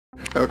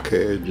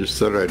Okay, just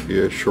thought I'd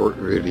do a short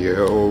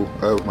video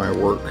of my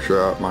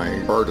workshop, my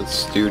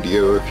artist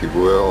studio, if you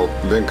will.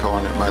 I've been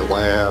calling it my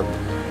lab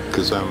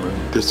because I'm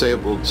a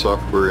disabled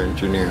software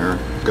engineer.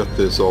 Got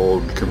this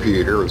old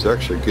computer. It was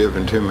actually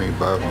given to me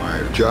by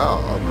my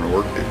job. I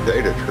worked at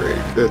Data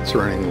Trade. It's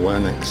running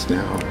Linux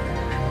now.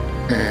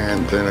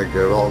 And then I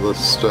got all this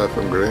stuff.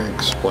 I'm going to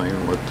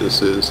explain what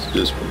this is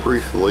just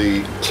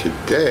briefly.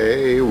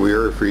 Today we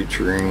are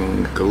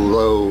featuring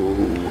glow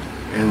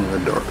in the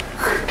dark.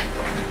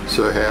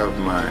 So I have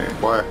my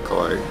black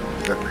light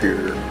up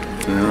here,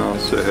 and I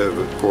also have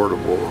a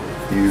portable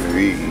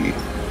UV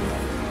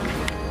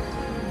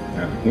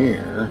down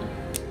here.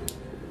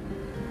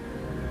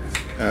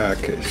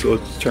 Okay, so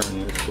let's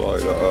turn this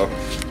light off.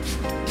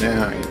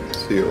 Now you can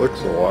see it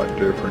looks a lot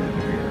different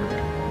in here.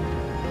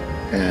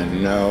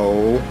 And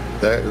no,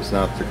 that is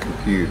not the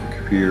computer. The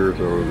computer's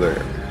over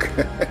there.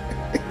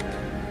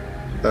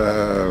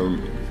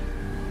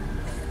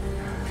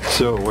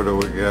 So what do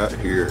we got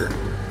here?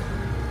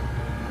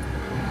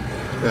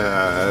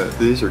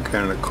 These are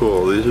kind of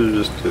cool. These are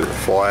just a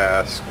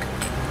flask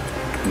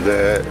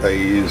that I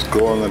use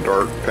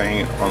glow-in-the-dark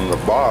paint on the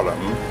bottom,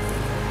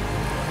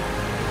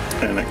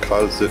 and it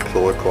causes it to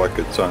look like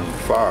it's on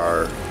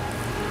fire.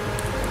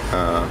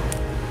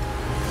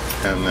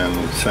 And then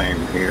the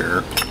same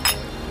here.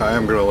 I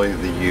am going to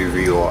leave the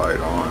UV light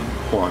on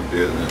while I'm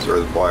doing this, or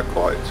the black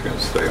light's going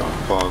to stay on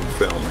while I'm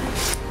filming.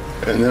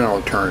 And then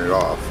I'll turn it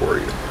off for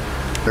you.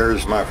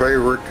 There's my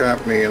favorite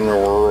company in the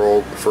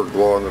world for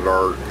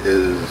glow-in-the-dark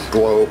is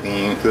Glow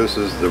Ink. This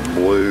is the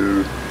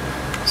blue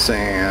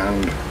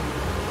sand.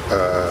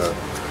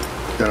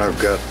 Then I've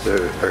got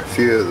a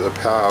few of the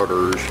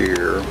powders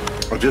here.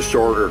 I just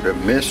ordered a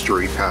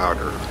mystery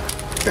powder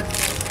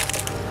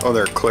on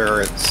their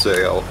clearance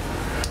sale.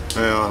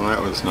 Well, and that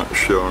was not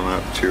showing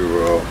up too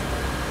well.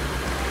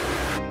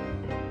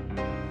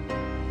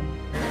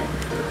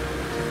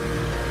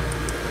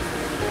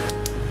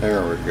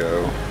 There we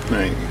go.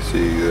 Now you can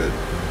see that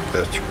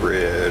that's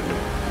red.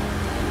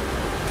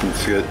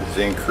 It's got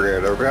zinc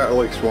red. I've got at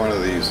least one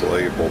of these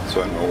labeled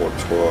so I know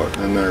what's what.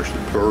 And there's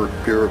the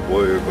pure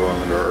blue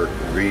glow-in-the-dark,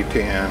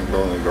 V10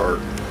 glow-in-the-dark.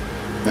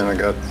 And I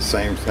got the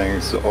same thing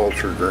as the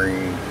ultra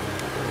green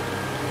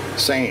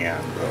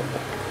sand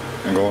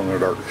and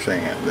glow-in-the-dark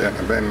sand. And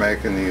I've been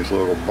making these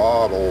little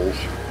bottles.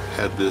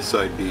 Had this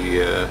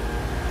idea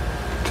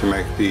to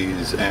make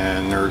these,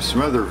 and there's some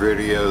other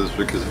videos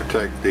because I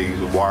take these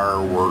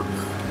wire work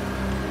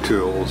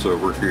tools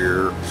over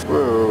here.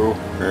 Whoa,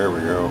 there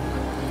we go.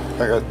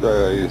 I got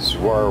these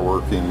wire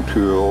working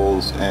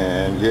tools,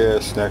 and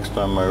yes, next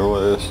on my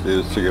list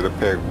is to get a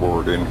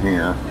pegboard in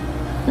here.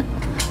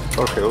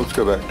 Okay, let's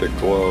go back to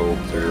glow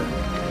there.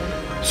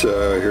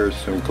 So here's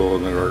some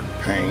glow-in-the-dark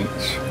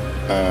paints.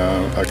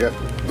 I got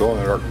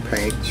glow-in-the-dark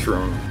paints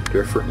from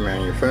different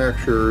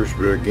manufacturers,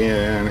 but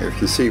again, if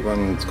you see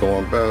one that's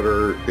going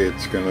better,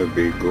 it's going to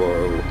be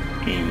Glow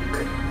Ink.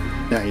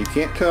 Now you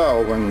can't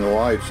tell when the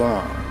light's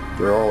on.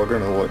 They're all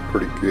going to look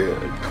pretty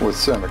good, with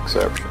some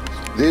exceptions.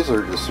 These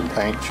are just some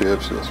paint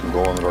chips with some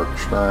glow-in-the-dark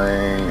string,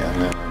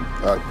 and then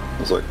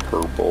it's like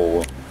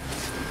purple.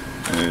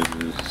 And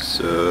it's,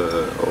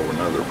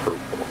 another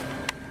purple.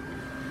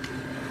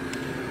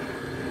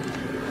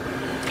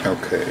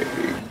 Okay,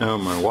 now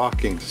my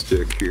walking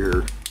stick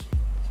here.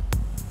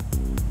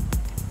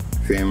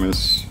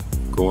 Famous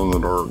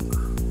glow-in-the-dark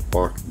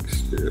walking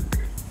stick.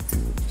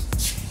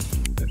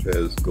 It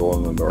has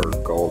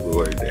glow-in-the-dark all the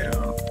way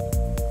down.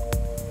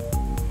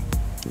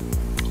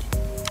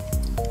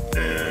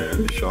 And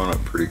it's showing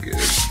up pretty good.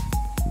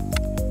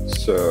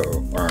 So,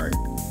 alright.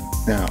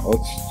 Now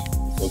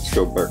let's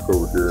go back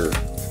over here.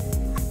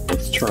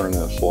 Let's turn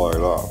this light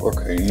off.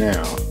 Okay,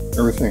 now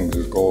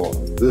everything's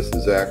glowing. This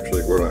is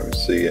actually what I'm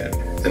seeing.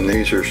 And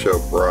these are so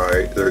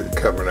bright, they're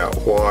coming out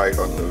white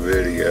on the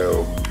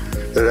video.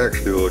 It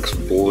actually looks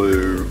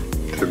blue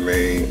to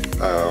me.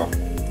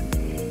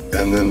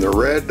 And then the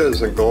red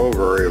doesn't glow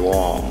very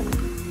long.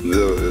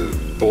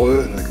 The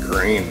blue and the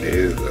green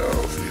do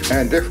though.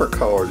 And different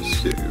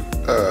colors too.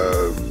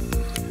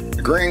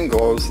 The green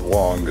glows the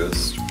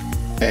longest.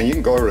 And you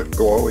can go to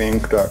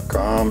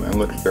glowink.com and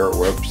look at their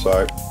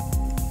website.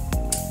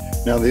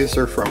 Now these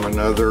are from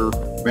another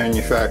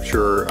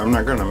manufacturer. I'm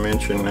not going to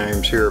mention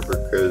names here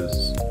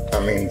because,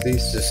 I mean,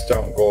 these just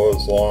don't glow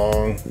as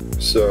long.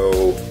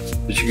 So,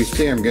 as you can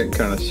see, I'm getting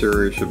kind of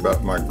serious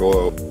about my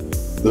glow.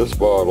 This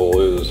bottle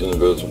is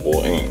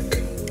invisible ink.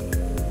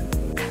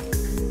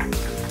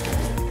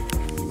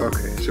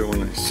 Okay, so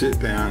when I sit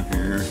down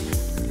here,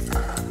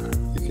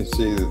 you can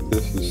see that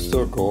this is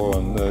still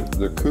glowing.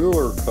 The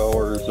cooler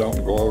colors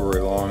don't glow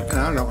very long, and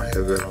I don't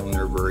have it on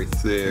there very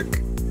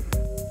thick.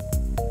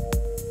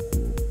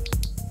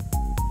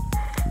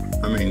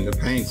 I mean, the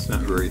paint's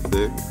not very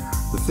thick.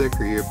 The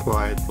thicker you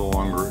apply it, the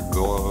longer it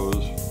glows.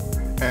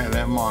 And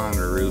that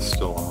monitor is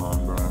still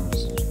on, but I'm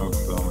just no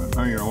filming.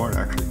 Oh, you know what?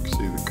 Actually, you can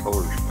see the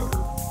colors better.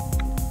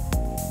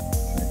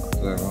 I think, was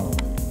that on?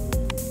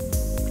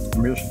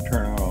 I'm just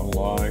turning on a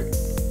light.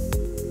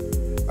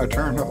 I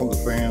turned all the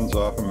fans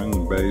off. I'm in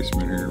the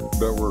basement here,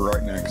 but we're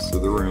right next to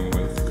the room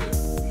with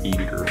the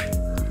heater.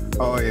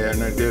 Oh yeah,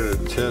 and I did a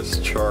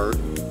test chart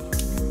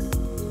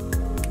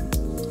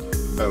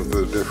of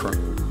the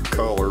different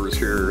colors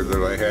here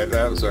that I had.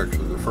 That was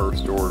actually the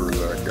first order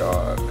that I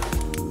got.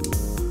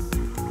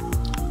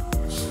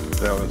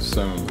 That was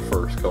some of the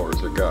first colors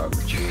I got,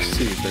 but you can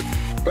see the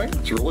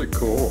paint's really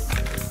cool.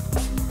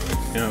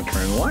 Yeah, I'll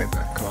turn the light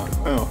back on.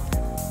 Oh.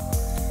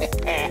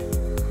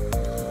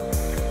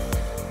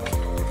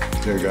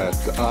 They got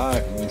the eye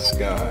in the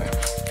sky.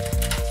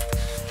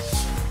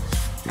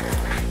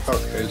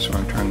 Okay, so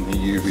I'm turning the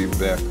UV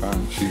back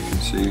on so you can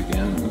see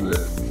again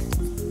that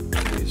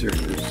these are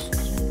just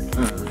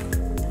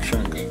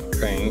chunks of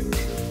paint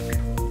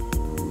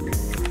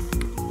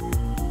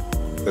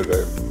that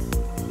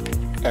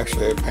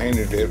I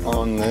painted it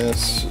on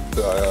this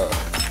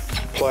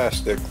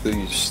plastic,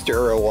 the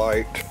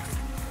Sterilite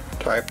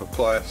type of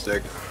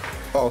plastic.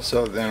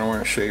 Also, then I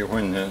want to show you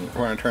when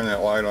I turn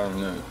that light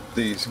on,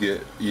 these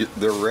the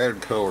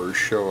red colors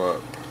show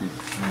up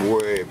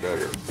way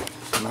better.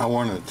 And I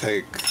want to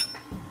take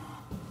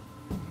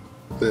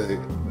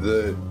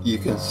you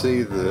can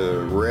see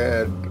the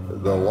red,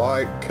 the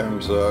light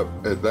comes up.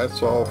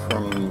 That's all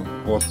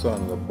from what's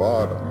on the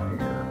bottom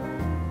here.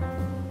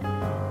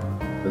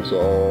 It's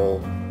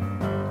all.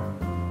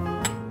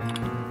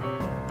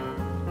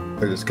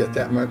 I just get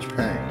that much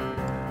paint.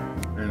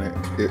 And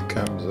it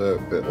comes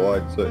up, it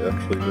lights up,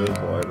 actually does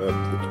light up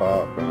the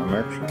top, and I'm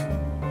actually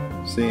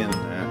seeing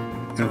that.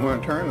 And when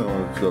I turn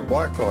the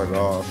black light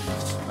off,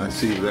 I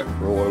see that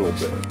for a little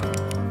bit.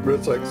 But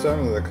it's like some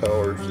of the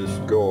colors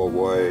just go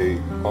away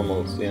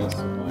almost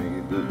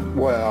instantly.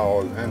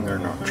 Well, and they're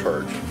not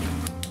charging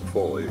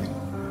fully.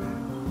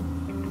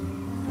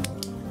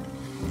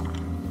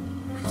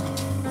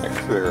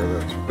 Like there,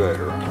 that's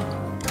better.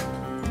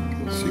 You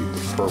can see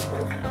the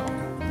purple now.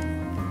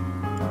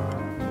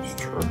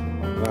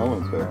 That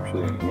one's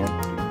actually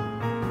empty.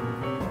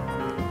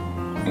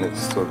 And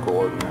it's still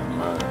going that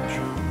much.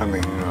 I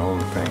mean, you know,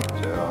 the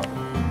paint's out.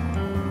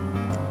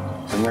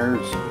 And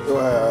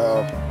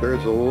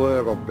there's a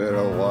little bit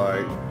of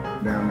light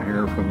down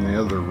here from the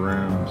other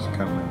rooms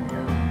coming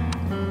in.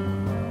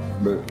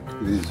 But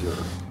this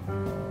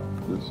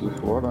is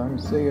what I'm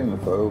seeing,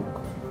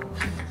 folks.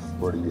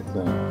 What do you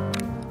think?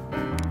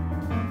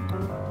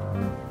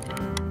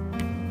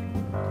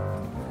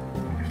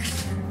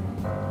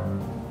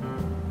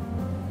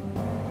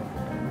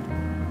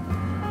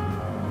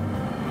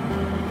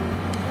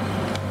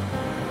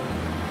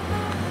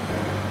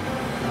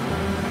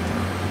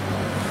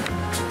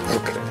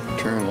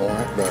 Turn the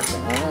light back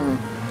on.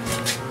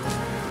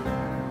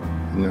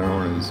 Now I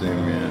want to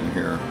zoom in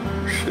here,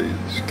 show you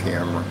this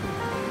camera,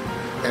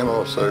 and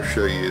also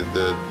show you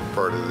that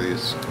part of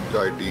these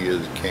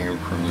ideas came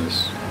from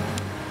this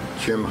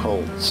Jim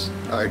Holt's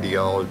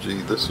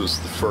ideology. This was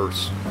the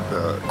first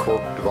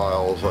corked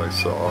vials I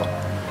saw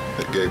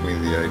that gave me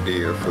the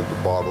idea for the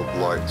bottled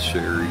light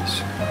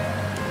series,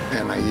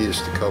 and I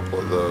used a couple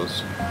of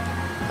those.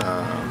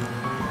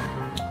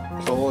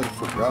 Totally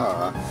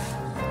forgot.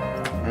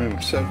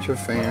 I'm such a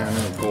fan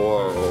of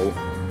glow,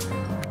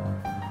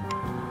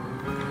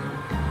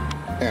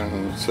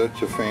 and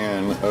such a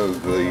fan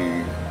of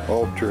the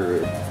ultra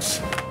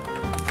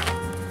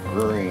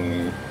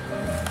green.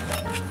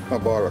 I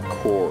bought a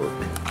quart.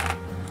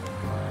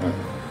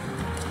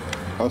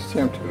 I was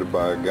tempted to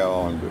buy a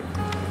gallon,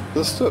 but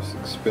this stuff's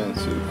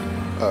expensive.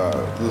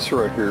 This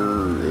right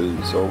here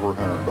is over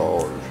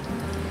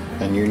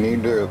 $100, and you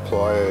need to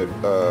apply it,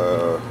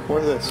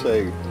 what do they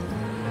say?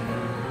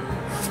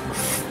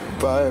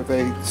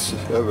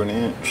 5/8 of an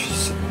inch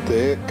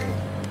thick.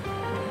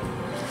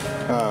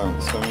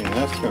 So I mean,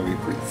 that's going to be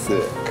pretty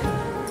thick.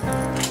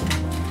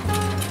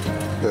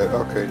 But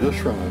okay, just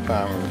from the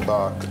time I'm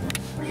talking,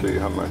 see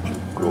how much it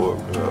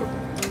glowed up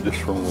just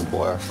from the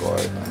black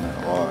light and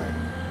that light,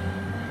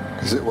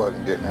 because it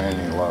wasn't getting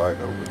any light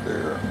over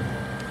there.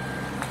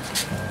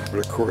 But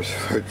of course,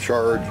 if I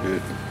charge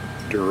it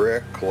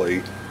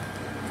directly,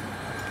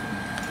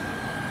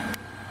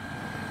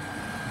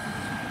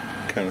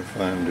 kind of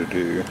fun to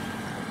do.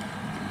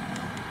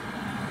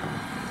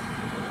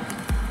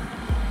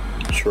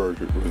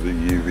 Charge it with the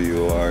UV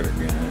light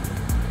again.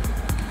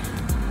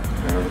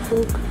 Now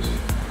focus.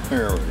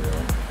 There we go.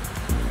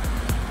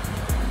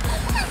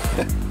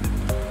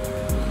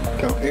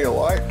 Don't you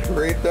like to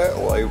read that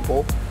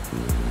label?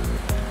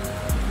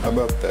 How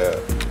about that?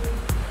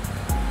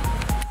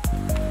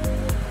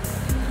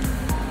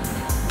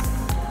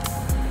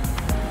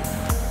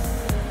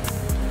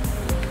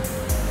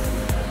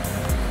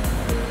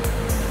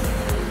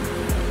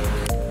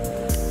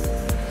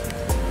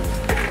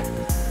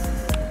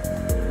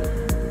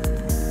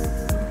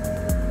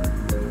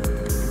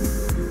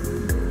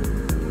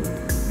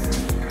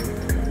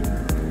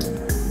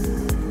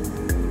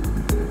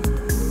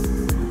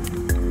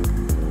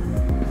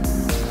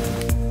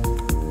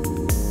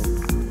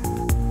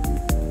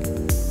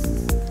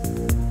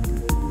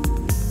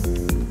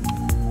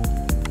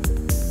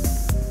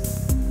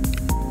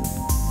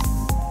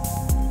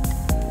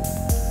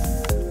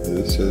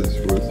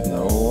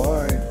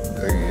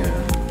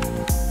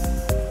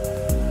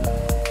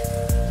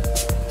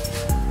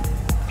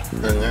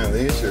 And now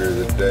these are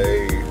the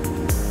day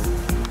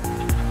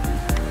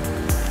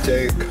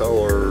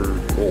color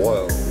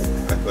glow,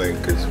 I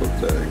think is what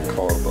they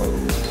call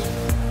those.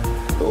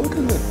 But look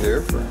at the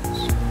difference.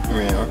 I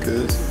mean, okay,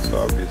 this is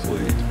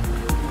obviously,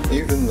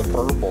 even the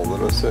purple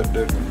that I said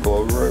didn't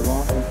glow very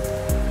long,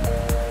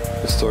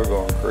 it's still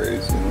going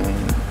crazy.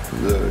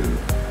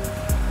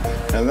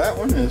 And that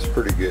one is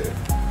pretty good.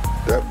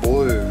 That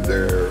blue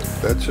there,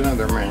 that's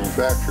another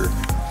manufacturer.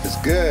 It's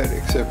good,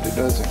 except it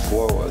doesn't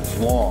glow as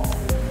long.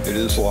 It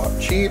is a lot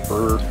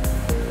cheaper,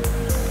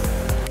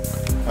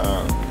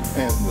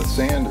 and the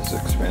sand is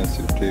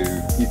expensive too.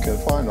 You can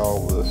find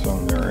all of this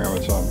on their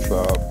Amazon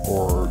shop,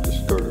 or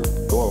just go to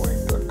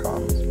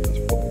glowing.com.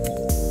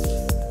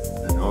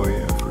 And oh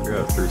yeah, I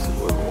forgot there's a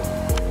little,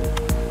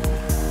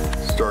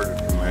 started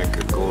to make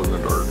a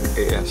glow-in-the-dark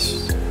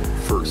S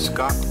for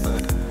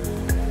Scotland.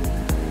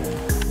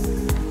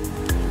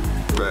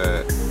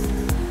 But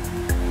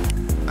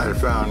I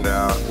found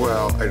out,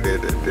 well, I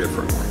did it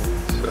differently,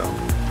 so,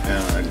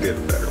 and I did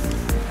a better one.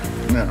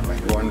 And then I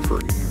made one for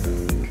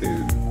even,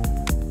 too.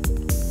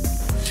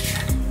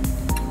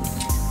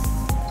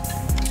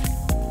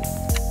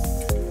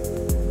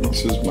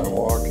 This is my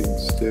walking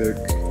stick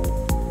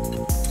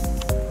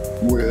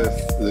with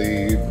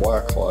the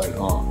black light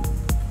on.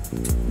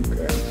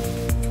 Okay.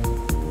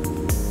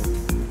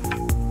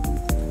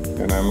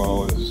 And I'm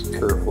always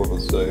careful to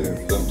say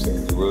if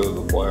something's with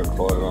the black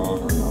light on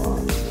or not.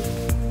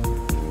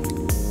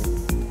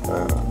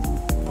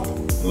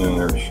 And then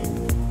there's some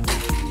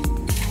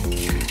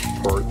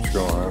parts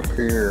going up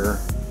here.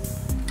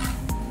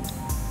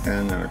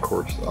 And then of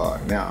course the eye.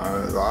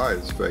 Now the eye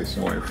is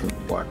facing away from the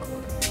black light.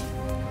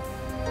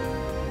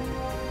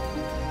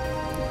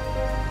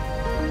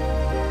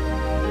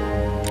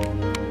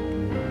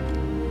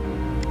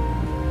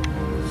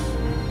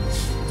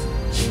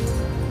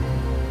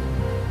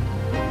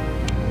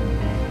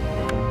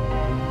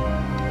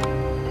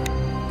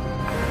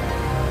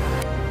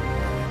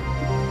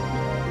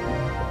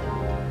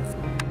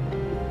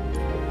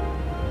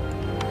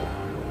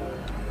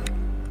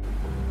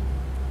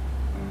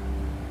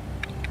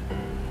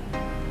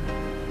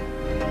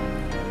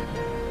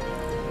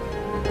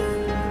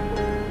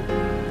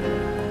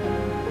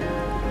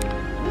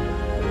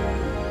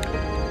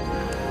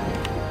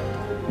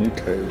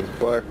 Okay, with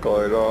black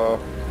light off.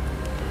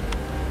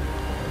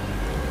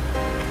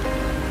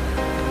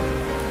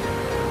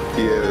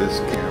 Yeah, this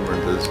camera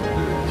doesn't do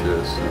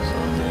justice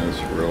on this,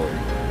 really.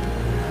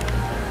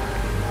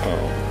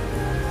 Oh.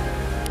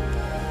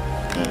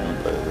 And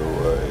by the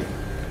way,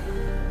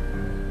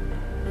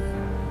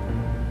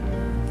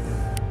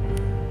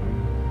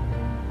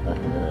 I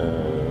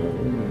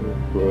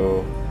have,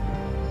 well,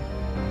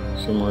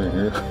 somewhere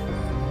here.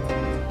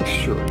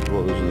 Sure, it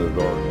glows in the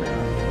dark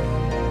now.